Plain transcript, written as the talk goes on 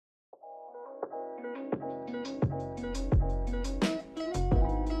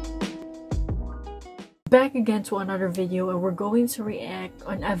Back again to another video, and we're going to react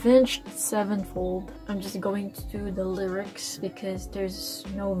on Avenged Sevenfold. I'm just going to do the lyrics because there's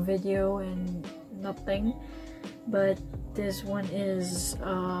no video and nothing, but this one is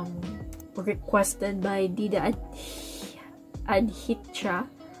requested by Dida Adhitya.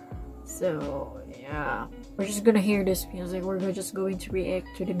 So yeah, we're just gonna hear this music. We're just going to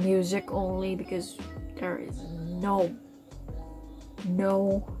react to the music only because there is no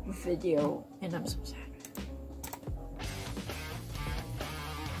video, and I'm so sad.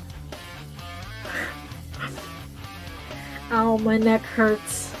 Ow, my neck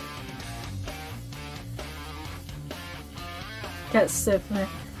hurts. Got stiffness.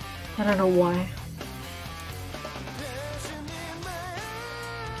 I don't know why.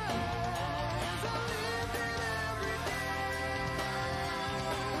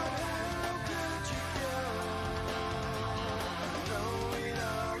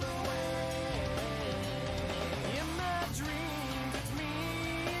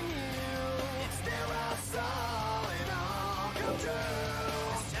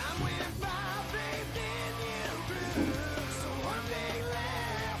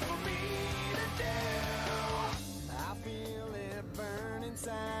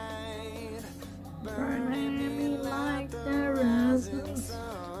 Burning me like the razzles,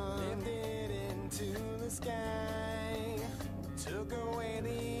 lifted into the sky, took away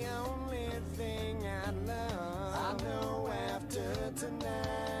the only thing I love. I know after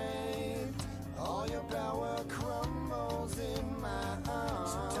tonight, all your power crumbles in my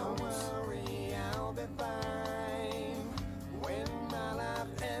arms. So don't worry, I'll be fine. When my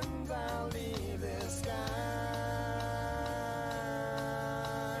life ends, I'll leave this sky.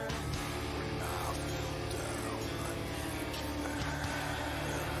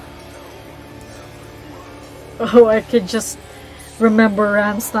 Oh, I could just remember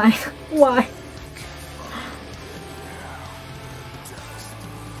Rammstein. Why?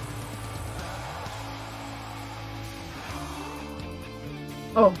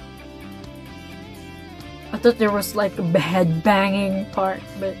 Oh. I thought there was like a head banging part,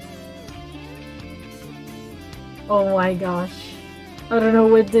 but... Oh my gosh. I don't know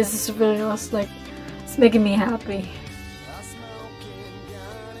what this feels like. It's making me happy.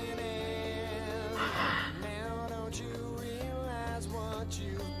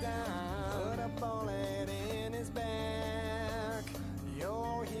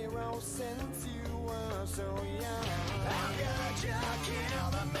 Since you were so young, how could you kill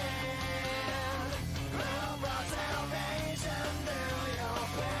the man who brought salvation through your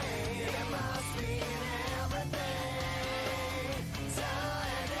pain? It must mean everything to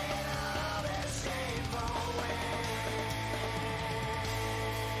end it all this shameful way.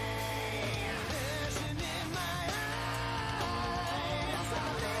 Vision in my eyes, I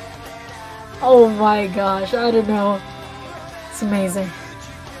lived it out. Oh my gosh, I don't know. It's amazing.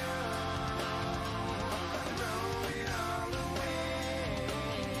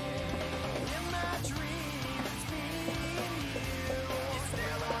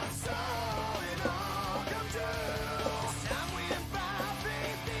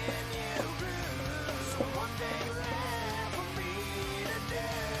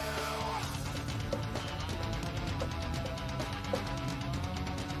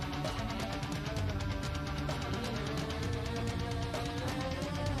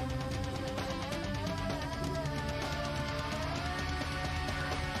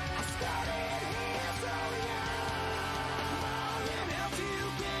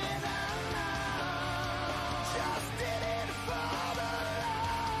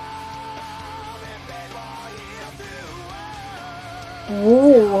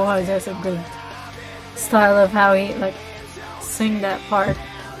 Ooh, that's a good style of how he like sing that part.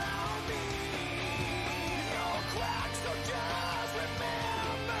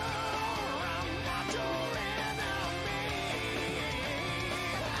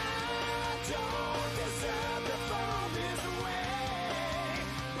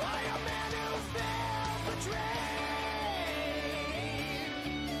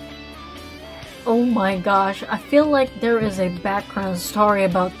 Oh my gosh, I feel like there is a background story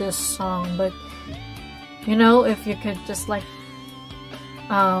about this song, but you know, if you could just like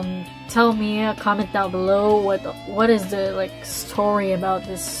tell me, comment down below what is the like story about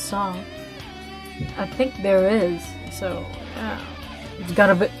this song. I think there is, so yeah, it's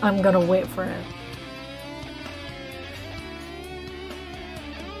gotta be, I'm gonna wait for it.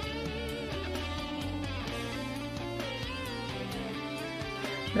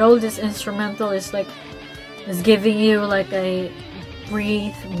 But all this instrumental is like, is giving you like a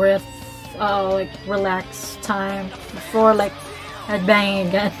breath like relax time before like headbanging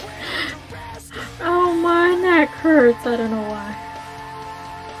again. Oh, my neck hurts. I don't know why.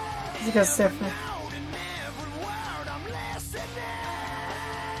 It's just different.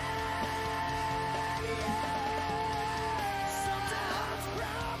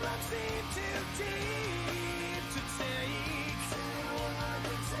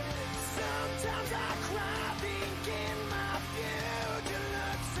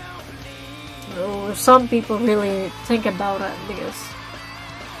 Oh, some people really think about it because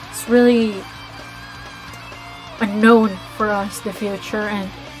it's really unknown for us, the future, and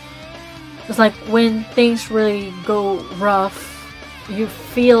it's like when things really go rough, you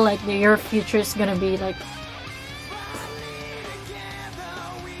feel like your future is gonna be like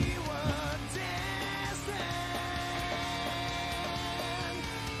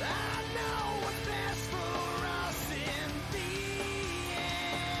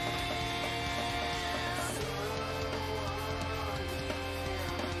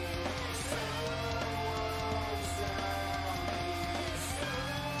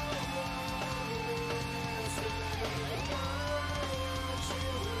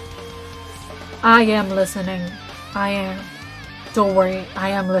I am listening. I am. Don't worry, I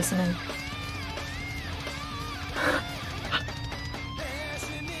am listening.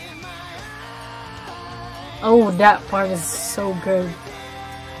 Oh, that part is so good.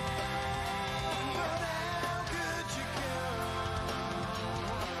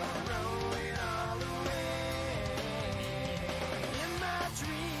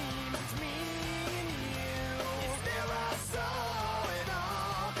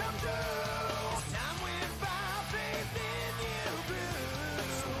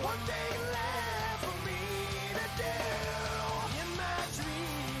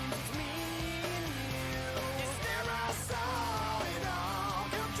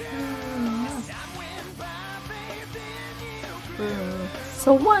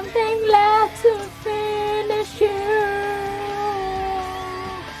 So one thing left to finish you.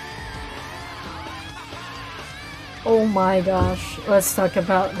 Oh my gosh, let's talk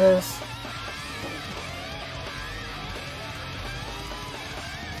about this.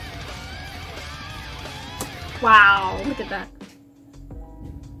 Wow, look at that.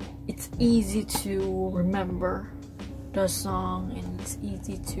 It's easy to remember the song and it's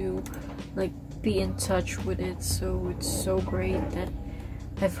easy to like be in touch with it, so it's so great that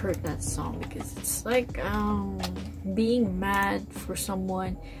I've heard that song because it's like being mad for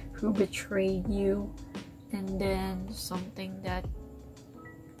someone who betrayed you and then something that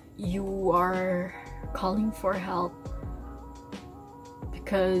you are calling for help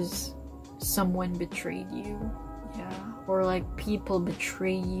because someone betrayed you, yeah, or like people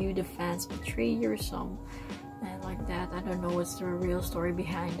betray you, the fans betray you or something and like that. I don't know what's the real story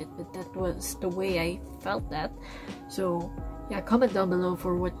behind it, but that was the way I felt that. So yeah, comment down below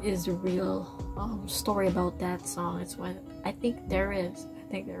for what is the real story about that song. It's what I think there is.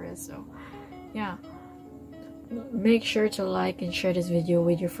 So yeah, make sure to like and share this video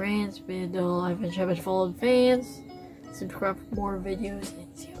with your friends, with all Avenged Sevenfold fans. Subscribe for more videos and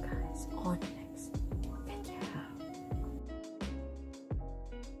see you guys on